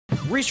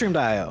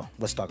Restream.io,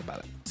 let's talk about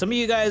it. Some of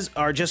you guys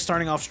are just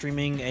starting off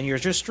streaming and you're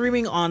just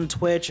streaming on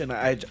Twitch, and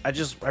I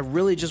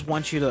really just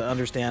want you to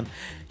understand,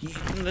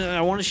 I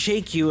want to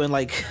shake you and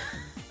like,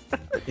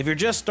 if you're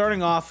just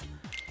starting off,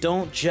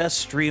 don't just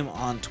stream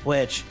on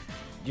Twitch.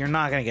 You're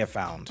not gonna get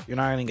found. You're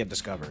not gonna get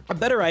discovered. A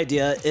better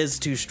idea is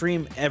to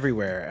stream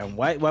everywhere. And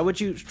why would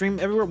you stream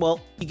everywhere?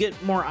 Well, you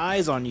get more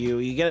eyes on you.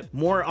 You get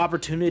more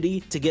opportunity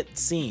to get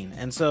seen.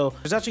 And so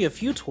there's actually a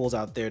few tools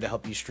out there to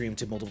help you stream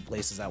to multiple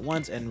places at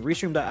once, and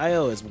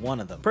restream.io is one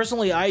of them.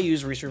 Personally, I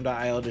use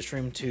restream.io to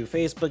stream to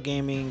Facebook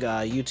gaming,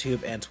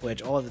 YouTube, and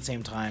Twitch all at the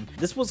same time.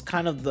 This was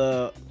kind of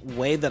the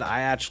way that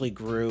I actually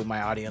grew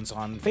my audience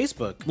on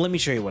Facebook. Let me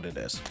show you what it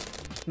is.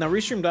 Now,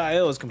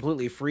 restream.io is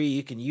completely free.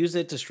 You can use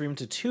it to stream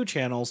to 2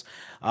 channels,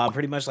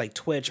 pretty much like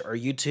Twitch or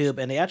YouTube,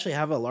 and they actually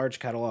have a large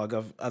catalog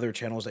of other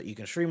channels that you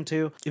can stream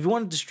to. If you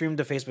wanted to stream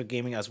to Facebook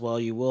gaming as well,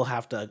 you will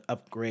have to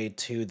upgrade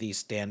to the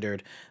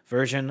standard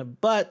version,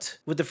 but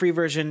with the free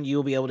version,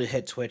 you'll be able to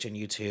hit Twitch and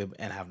YouTube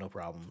and have no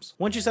problems.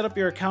 Once you set up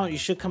your account, you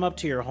should come up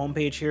to your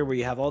homepage here where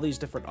you have all these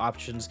different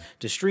options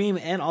to stream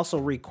and also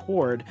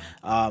record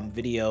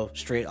video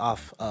straight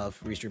off of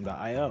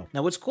restream.io.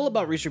 Now, what's cool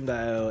about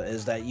restream.io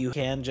is that you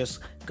can just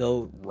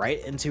go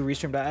right into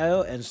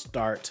restream.io and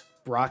start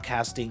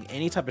broadcasting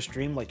any type of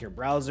stream like your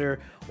browser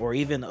or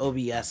even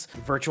OBS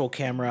virtual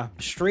camera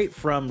straight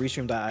from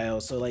restream.io.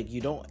 So like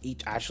you don't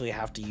actually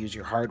have to use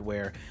your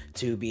hardware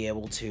to be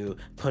able to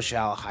push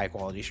out high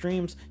quality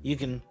streams. You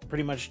can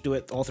pretty much do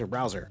it all through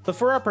browser. But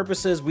for our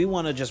purposes, we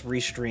want to just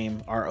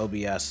restream our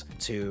OBS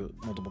to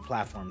multiple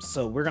platforms.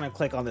 So we're going to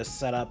click on this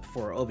setup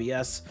for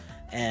OBS,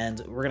 and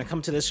we're gonna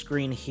come to this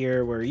screen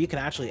here where you can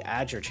actually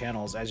add your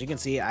channels. As you can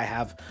see, I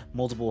have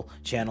multiple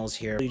channels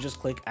here. You just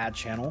click add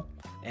channel,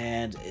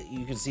 and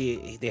you can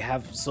see they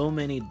have so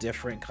many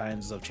different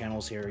kinds of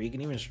channels here. You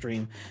can even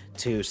stream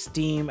to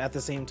Steam at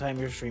the same time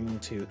you're streaming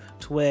to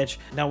Twitch.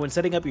 Now, when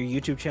setting up your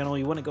YouTube channel,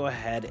 you wanna go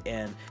ahead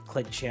and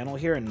click channel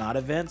here and not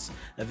events.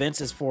 Events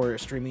is for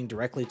streaming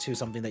directly to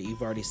something that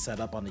you've already set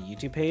up on the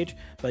YouTube page,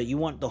 but you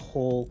want the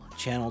whole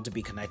channel to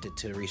be connected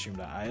to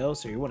restream.io.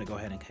 So you wanna go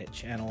ahead and hit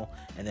channel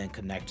and then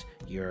connect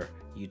your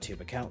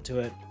YouTube account to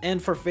it.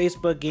 And for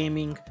Facebook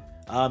gaming,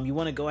 you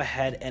want to go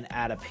ahead and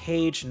add a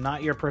page,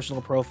 not your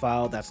personal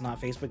profile. That's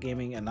not Facebook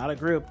gaming, and not a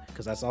group,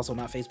 because that's also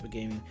not Facebook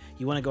gaming.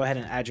 You want to go ahead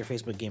and add your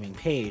Facebook gaming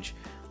page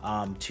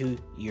to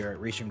your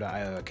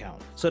restream.io account.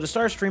 So to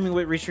start streaming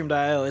with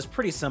restream.io is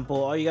pretty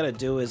simple. All you got to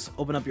do is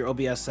open up your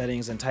OBS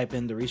settings and type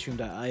in the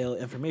restream.io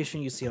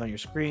information you see on your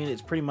screen.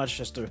 It's pretty much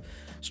just a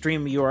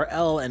stream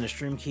URL and a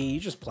stream key.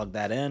 You just plug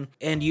that in,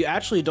 and you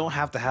actually don't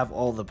have to have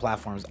all the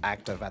platforms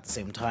active at the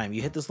same time.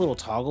 You hit this little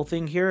toggle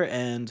thing here,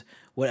 and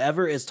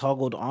whatever is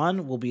toggled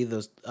on will be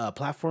those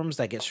platforms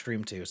that get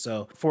streamed to.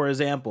 So for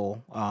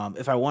example,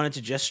 if I wanted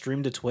to just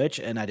stream to Twitch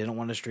and I didn't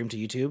want to stream to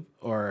YouTube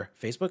or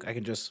Facebook, I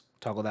can just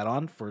toggle that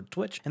on for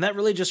Twitch. And that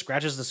really just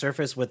scratches the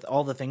surface with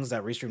all the things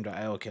that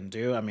restream.io can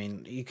do. I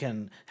mean, you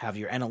can have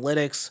your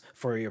analytics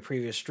for your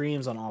previous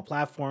streams on all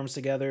platforms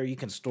together. You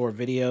can store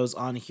videos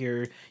on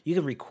here. You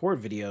can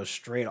record videos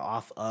straight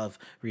off of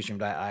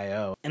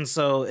restream.io. And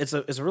so it's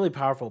a really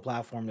powerful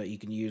platform that you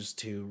can use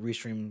to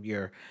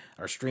restream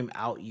or stream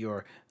out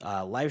your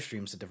live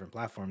streams to different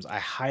platforms. I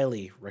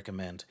highly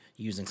recommend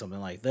using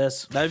something like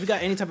this. Now, if you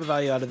got any type of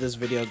value out of this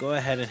video, go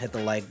ahead and hit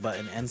the like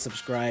button and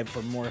subscribe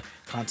for more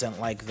content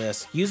like this.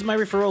 Use my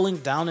referral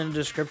link down in the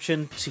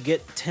description to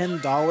get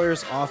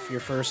 $10 off your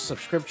first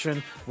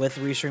subscription with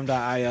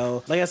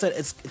restream.io. Like I said,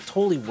 it's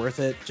totally worth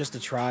it just to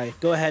try.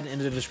 Go ahead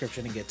into the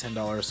description and get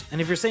 $10.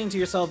 And if you're saying to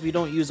yourself you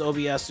don't use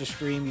OBS to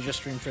stream, you just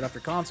stream straight off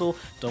your console,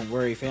 don't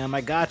worry fam,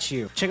 I got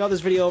you. Check out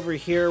this video over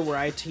here where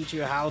I teach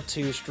you how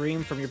to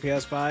stream from your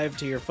PS5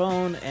 to your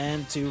phone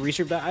and to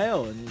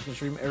restream.io, and you can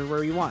stream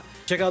everywhere you want.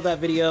 Check out that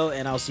video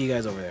and I'll see you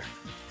guys over there.